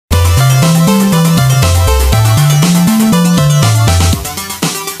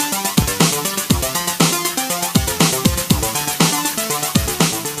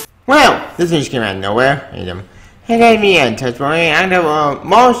This news came out of nowhere. Hey, let me in touch with me. I know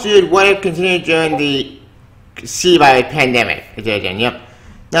most should what if continued during the C-virus pandemic. Yep.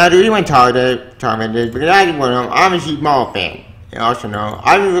 Now, the reason I talk about this because I'm a huge Marvel fan. You also know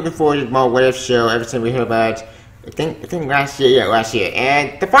I've been looking forward to the Marvel What If show ever since we heard about it. I think last year.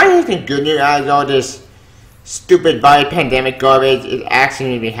 And the finally thing good news out of all this stupid virus pandemic garbage is actually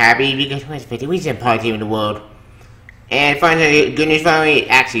made me happy because wait, we some positive in the world. And finally, good news finally,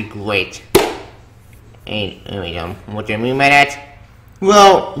 actually great. And anyway, what do I mean by that?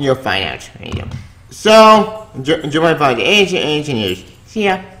 Well, you'll find out. So, enjoy my part of the ancient news. See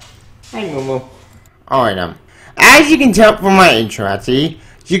ya. Hi, Momo. Alright, as you can tell from my intro,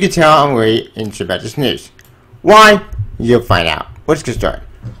 you can tell I'm very interested about this news. Why? You'll find out. Let's get started.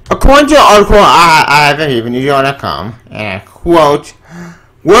 According to an article I have here from NewsYard.com, and I quote,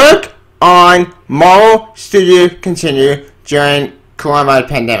 work on Marvel Studio continue during coronavirus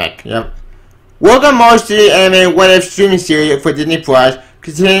pandemic. Yep. Work on Marvel Studio animated What If streaming series for Disney Plus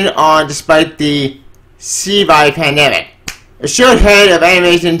continued on despite the C-virus pandemic. A short head of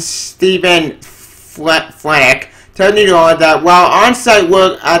animation Stephen Flanick told NewsYard that while on-site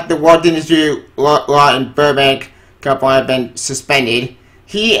work at the Walt Disney Studio lot in Burbank, California had been suspended,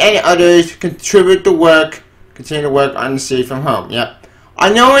 he and others continue to work on the series from home. Yep.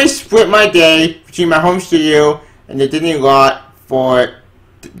 I normally split my day between my home studio and the Disney lot for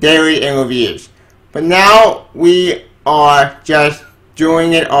daily and reviews. But now we are just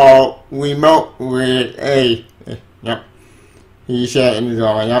doing it all remotely. Yep. He said in his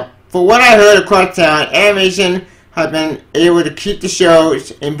article. Yep. For what I heard across town, animation has been able to keep the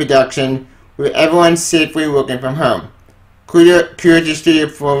shows in production with everyone safely working from home. Creative Studio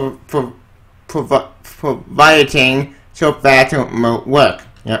for providing so fast remote work.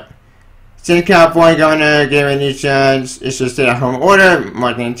 Yep. Since California Governor Gavin Newsom issued a stay-at-home order,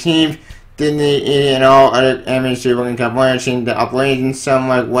 marketing teams, Disney and all other animation working in California seem the operations some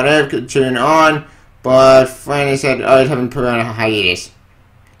like whatever could turn on, but finally said others have been put on a hiatus.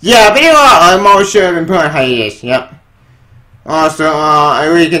 Yeah, but I'm always sure I've been put on a hiatus. Yep. Also, I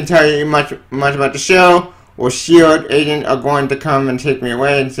really can't tell you much about the show. Or S.H.I.E.L.D. agents are going to come and take me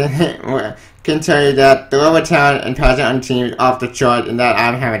away and can tell you that the Levittown and Pageant team is off the chart and that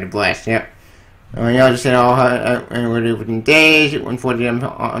I'm having a blast. Yep. Y'all just said within days. Unfortunately,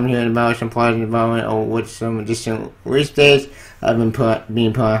 I'm hearing about some positive development or with some additional release dates. I've been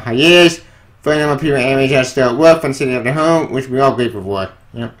being put on hiatus. Furthermore, people in animation are still at work from sitting at their home, which we all grateful for.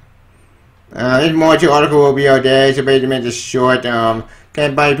 Yep. This more to article will be out there, so basically make this short.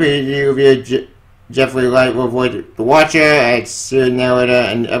 Can't buy preview review. Jeffrey Light will avoid the Watcher as serial narrator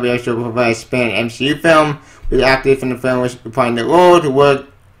and every episode will provide a span MCU film with actors from the film replying the role to work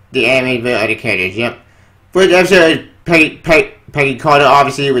the animated with other characters. Yep. First episode is Peggy Carter,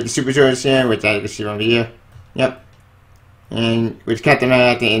 obviously, with the Super Soldier scene, which I can see over here. Yep. And with Captain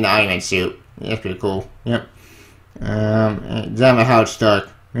America in the Iron Man suit. That's pretty cool. Yep. Zombie Howard Stark.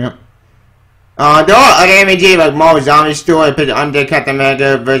 Yep. There are other images like Marvel Zombie Story, put under Captain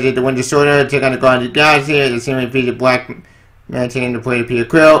America versus the Winter Soldier, take on the Guardians of the Galaxy, the same feature Black Manta in the play of Peter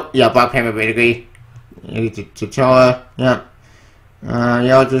Quill. Yeah, Black Panther basically. T'Challa. Yep.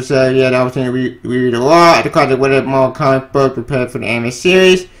 He also said he had the opportunity to read a lot at the cost of whatever Marvel comic book prepared for the anime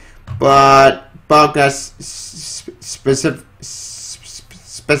series, but Bob got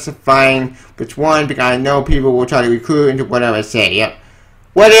specifying which one because I know people will try to recruit into whatever I say. Yep.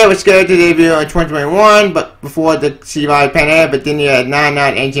 What If was scheduled to debut in 2021, but before the C-virus pandemic, but then you had not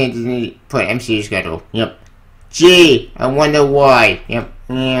any changes in the MCU schedule. Yep. Gee, I wonder why. Yep.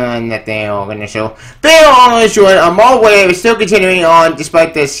 Yeah, nothing all in the show. But long and short, Marvel What If is still continuing on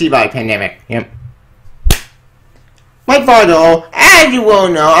despite the C-virus pandemic. Yep. My father, as you well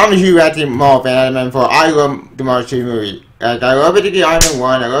know, I'm a huge Marvel fan. I love the Marvel Studios movie. Like, I love it to get Iron Man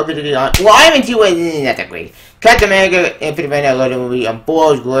 1, I love it to get Iron Man... Well, Iron Man 2 wasn't that great. Captain America, Infinite Venom, I love the movie.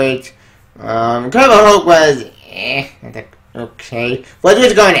 Thor was great. Incredible Hulk was... okay. But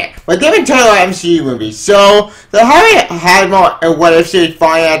what's going on? But they've been telling about MCU movies. So, they haven't had more What If series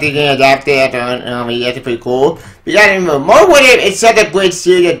finally after getting adapted after that's pretty cool. You gotta remember, more What If is such a great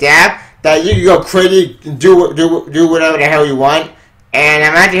series to adapt that you can go crazy and do whatever the hell you want. And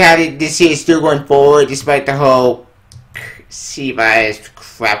I'm actually happy this series still going forward despite the whole C-virus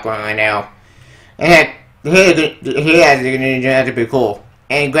crap going on now. And heck, here that's going to be cool.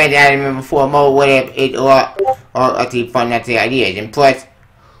 And granted, I remember before, Marvel What If is a lot of the fun, that's the ideas. And plus,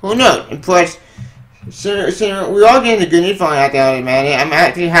 who knows? And plus, so we're all getting the good news from out there, man. I'm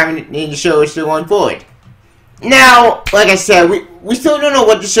actually having the show still going forward. Now, like I said, we still don't know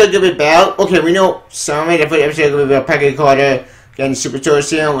what the show's going to be about. Okay, we know some of it, the first episode is going to be about Peggy Carter, getting Super Tour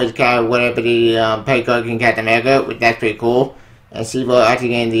Serum, which kind of whatever the Petticoat in Captain America, which that's pretty cool. And Steve actually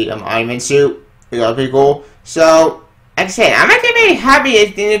getting the Iron Man suit, which is pretty cool. So, like I said, I'm actually very happy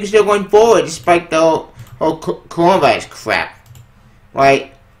that things are still going forward despite the whole coronavirus crap.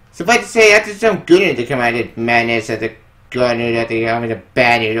 Right? Suffice to say, that's some good news to come out of madness, that the good news, that the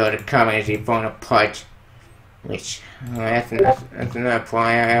bad news, or the coming is falling apart. Which, that's another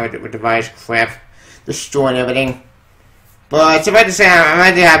problem with the virus crap, destroying everything. But suffice to say, I'm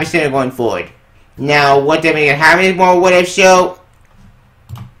actually happy still going forward. Now, what they're going to have in more What If show,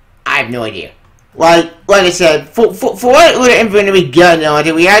 I have no idea. Like I said, for what information we got now,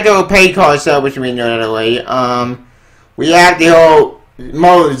 we have the whole pay card stuff, which we know that way. We have the whole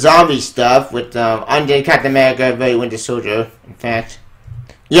Marvel zombie stuff with Undead Captain America, very Winter Soldier, in fact.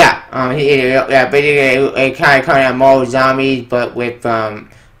 Yeah, basically it kind of coming out Marvel zombies, but with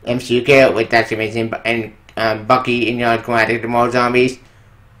MCU character, with that's amazing, and Bucky, going after the Marvel zombies,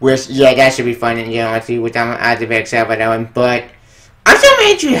 which yeah, that should be fun, and which I'm actually very excited about that one, but. I'm so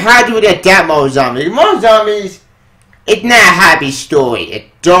interested how to adapt Marvel Zombies. Marvel Zombies, it's not a happy story. It's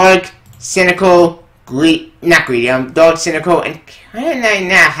dark, cynical, dark, cynical, and kind of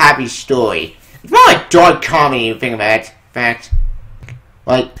not a happy story. It's more like dark comedy, if you think about it. In fact,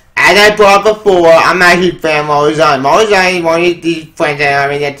 like, as I brought up before, I'm not a huge fan of Marvel Zombies. Marvel Zombies is one of these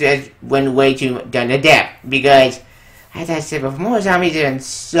franchises that went way too done to death. Because, as I said before, Marvel Zombies have been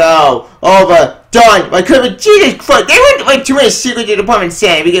so overdone. Like, Jesus Christ, they went like too many secrets to the Department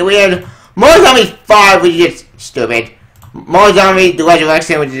Center. Because we had Marvel Zombies 5, which is just stupid. Marvel Zombies The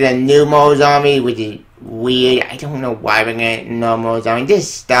Resurrection, which is a new Marvel Zombie, which is weird. I don't know why we're getting no Marvel Zombie.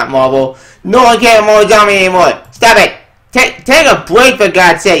 Just stop, Marvel. No one cares Marvel Zombie anymore. Stop it. Take a break, for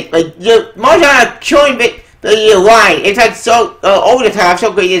God's sake. Like, Marvel Zombies are killing the line. It's like so over the top,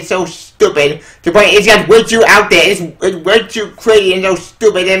 so crazy, it's so stupid. The point is, it's way too out there. It's way too crazy and so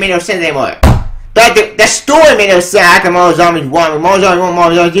stupid. It made no sense anymore. But the story made no sense after Marvel Zombies 1. Marvel Zombies 1,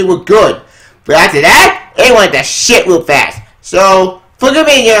 Marvel Zombies 2 were good. But after that, it went to shit real fast. So, forgive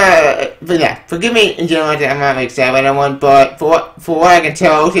me, forgive me in general, I'm not excited about that one. But for what I can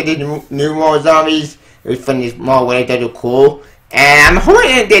tell, they did new Marvel Zombies. It was funny, this Marvel, what I thought was cool. And I'm hoping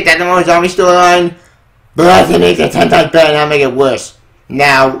they did that the Marvel Zombie storyline. But I think it makes it 10 times better and I'll make it worse.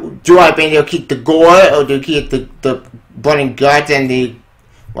 Now, do I think they'll keep the gore, or do they keep the burning guts and the,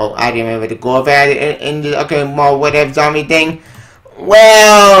 well, I don't remember the gore in the, okay, more whatever zombie thing?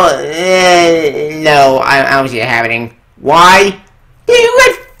 Well, no, I don't see it happening. Why?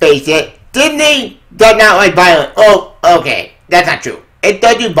 Let's face it, Disney does not like violence. Oh, okay, that's not true. It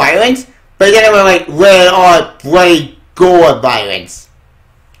does do violence, but then it was like rated R, bloody gore violence.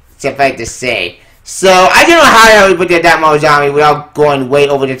 Suffice to say. So, I don't know how I would put that Marvel Zombie without going way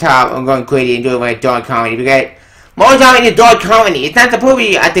over the top and going crazy and doing like dark comedy, because Marvel Zombie is dark comedy. It's not supposed to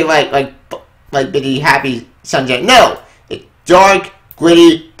be, I think, like the happy sunshine. No! It's dark,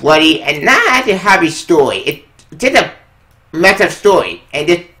 gritty, bloody, and not actually a happy story. It's just a messed up story, and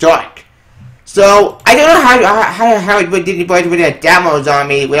it's dark. So, I don't know how it would Disney Plus would adapt Marvel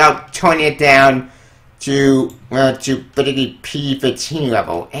Zombie without toning it down to particularly PG-13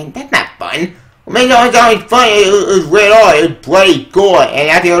 level, and that's not fun. Maybe the only time it's funny, it was rated R, it was bloody gore, and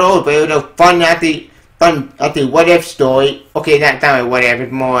after it was over, it was a fun at the What If story. Okay, not like What If,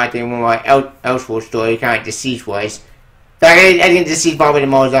 it's more, I think, more Elseworld story, kind of like Deceased was. But I think Deceased probably the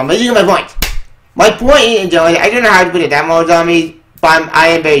Marvel Zombie, but you get my point. My point is, Joey, I don't know how to put it that Marvel Zombie, but I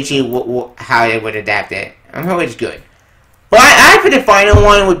am very sure how they would adapt it. I'm hoping it's good. But I put the final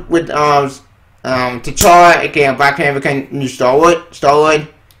one with T'Challa, aka Black Panther, new Star Lord.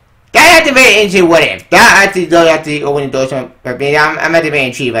 That had to be into What If. That actually does have to open the doors for me. I'm at the very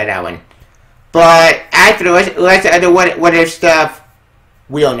intrigued by that one. But after the rest of the what If stuff,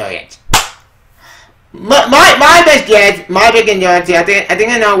 we don't know yet. My best guess, my big conjecture, I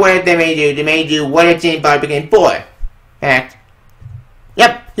think I know what If they may do. They may do What If James Bond begin 4. Fact.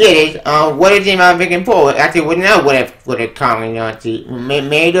 Yep, here it is. What If James Bond begin 4. Actually, we know what if coming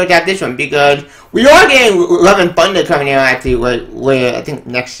may do adapt this one, because we are getting Love and Thunder coming out actually, where I think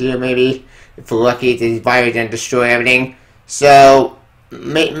next year maybe, if we're lucky, this virus and destroy everything. So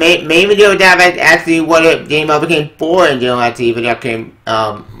maybe they'll adapt actually What If James Bond became 4, and they'll actually became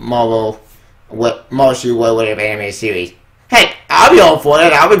Marvel whatever anime series. Hey, I'll be all for that.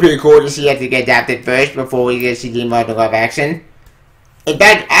 That'll be pretty cool to see it to get adapted first before we get to see James Bond in live action. In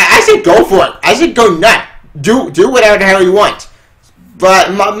fact, I should go for it. I should go nuts. Do whatever the hell you want.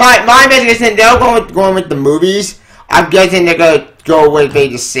 But my best guess is they're going with the movies. I'm guessing they're gonna go with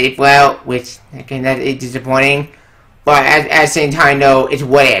the safe route, which again that is disappointing. But at the same time though, it's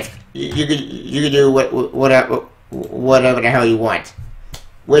What If. You could do whatever the hell you want.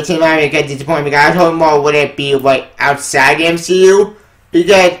 Which in my opinion gets disappointing because I was hoping more would it be like outside the MCU.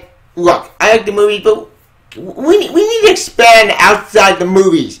 Because look, I like the movies, but we need to expand outside the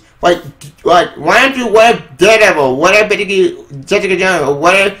movies. Like why don't you what if Daredevil, what if Jessica Jones, or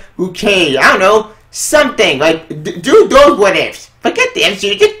what if Luke Cage, I don't know, something like do those what ifs. Forget the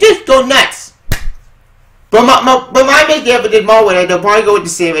MCU, just go nuts. But my big deal did more with it. They'll probably go with the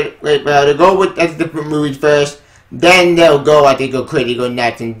same. They'll go with the movies first, then they'll go. I think go crazy, go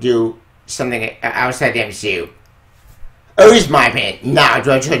nuts, and do something outside the MCU. At least my opinion. Now,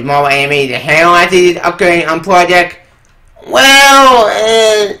 do I trust Marvel anime the hell I did upgrading on Project? Well,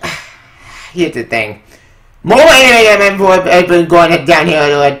 here's the thing. Marvel anime I remember has been going downhill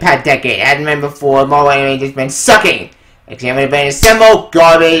the like past decade. I remember before Marvel anime just been sucking. Examine the Band Assemble,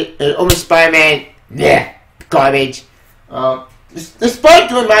 garbage. Ultimate Spider-Man, yeah, garbage. Despite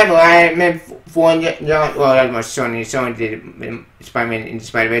doing Marvel, I remember well, that was Sony did Spider-Man in the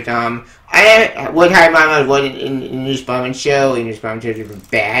Spider-Verse. I would have my was in the new Spider-Man show. In the Spider-Man show was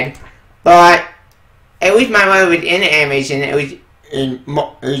bad, but at least my mother was in the animation. It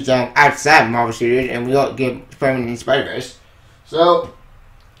was outside Marvel Studios, and we all get Spider-Man in Spider-Verse. So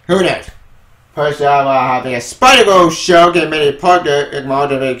who knows? First off, I'll have a Spider-Girl show get made a partner if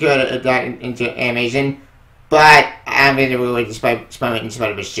Marvel very good that into animation, but I'm going to ruin the Spider-Man in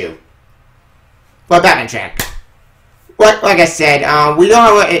Spider-Verse too. But back on track. Like I said, we don't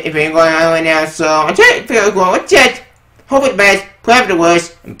know if anything going on right now, so I'm trying to figure out what's it. Hope for the best, pray for the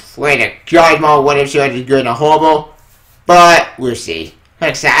worst, and pray to God more what if shows is good or horrible. But we'll see.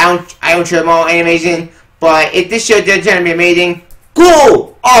 Like I said, I don't show more animation, but if this show does turn to be amazing,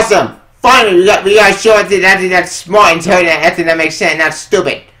 cool, awesome. Finally, we got a show that's smart and intelligent, that makes sense, not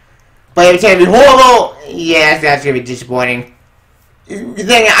stupid. But if it's gonna be horrible, yeah, that's gonna be disappointing. The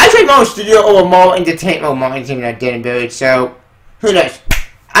thing, I tried Marvel Studio over Marvel Entertainment. Marvel Entertainment are dead and buried, so who knows?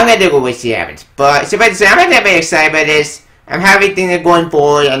 I'm gonna go with see what happens. But so to say, I'm not that very excited about this. I'm happy things are going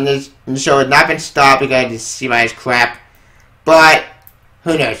forward, and the show has not been stopped because the CY is crap. But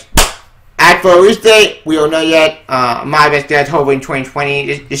who knows? As for a release date, we don't know yet. My best guess, hopefully in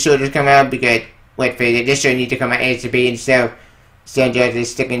 2020, this show just come out because let's face it, this show needs to come out ASAP instead of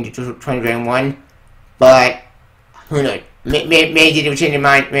just sticking to 2021. But who knows? Maybe they will change their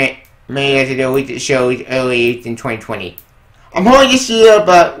mind. Maybe they'll release the show early in 2020. I'm hoping this year,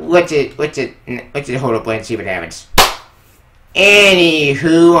 but let's hold up and see what happens.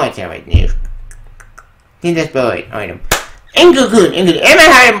 Anywho, what's that right now? I think that's about it. Item. In conclusion, am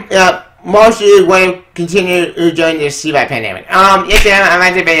I mostly want to continue during this CY pandemic? Yes, I'm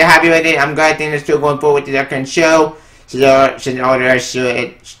actually very happy with it. I'm glad things are still going forward with the current show. Since all the other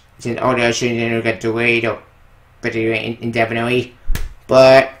shows didn't get delayed or indefinitely.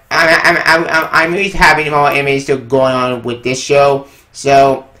 But I'm really happy more anime is still going on with this show.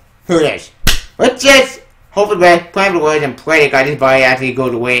 So who knows? Let's just hope for the best, plan for the worst, and pray that God this body actually go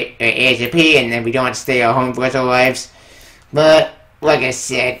away ASAP, and then we don't have to stay at home for the rest of our lives. But like I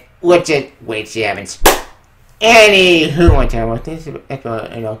said, let's just wait to see what happens. Anywho, one time, that's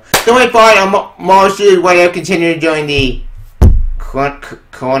what I know. So wait for it, mostly whatever continue during the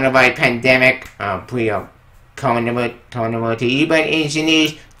coronavirus pandemic. Please comment to you, but in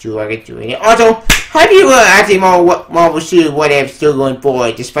news, do I get to it? Also, how do you actually Marvel Studios what if still going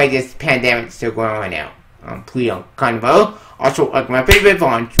forward despite this pandemic still going on right now? Please comment below. Also, like my favorite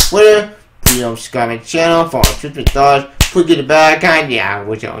on Twitter. Please subscribe to my channel, follow Twitter stars. Please get the bad kind, yeah,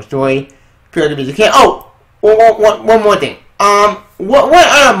 which is story. Feel to be the kid. Oh, one more thing. What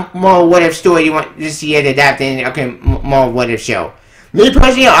other more what if story you want to see it adapted in? Okay, more what if show. Me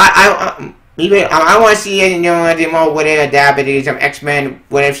personally, I want to see it, more what if adapted into some X-Men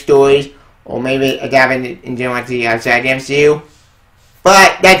what if stories, or maybe adapted into outside the MCU.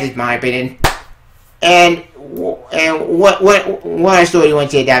 But that's just my opinion. And what story you want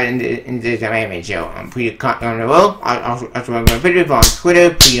to see adapted into some anime show? Please comment down below. Also, I'm going to put it on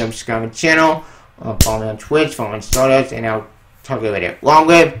Twitter. Please subscribe to the channel. Follow me on Twitch. Follow me on Stardust, and I'll talk to you later. Long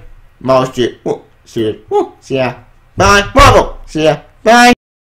live Marvel Studios. See ya. Bye. Marvel. See ya. Bye.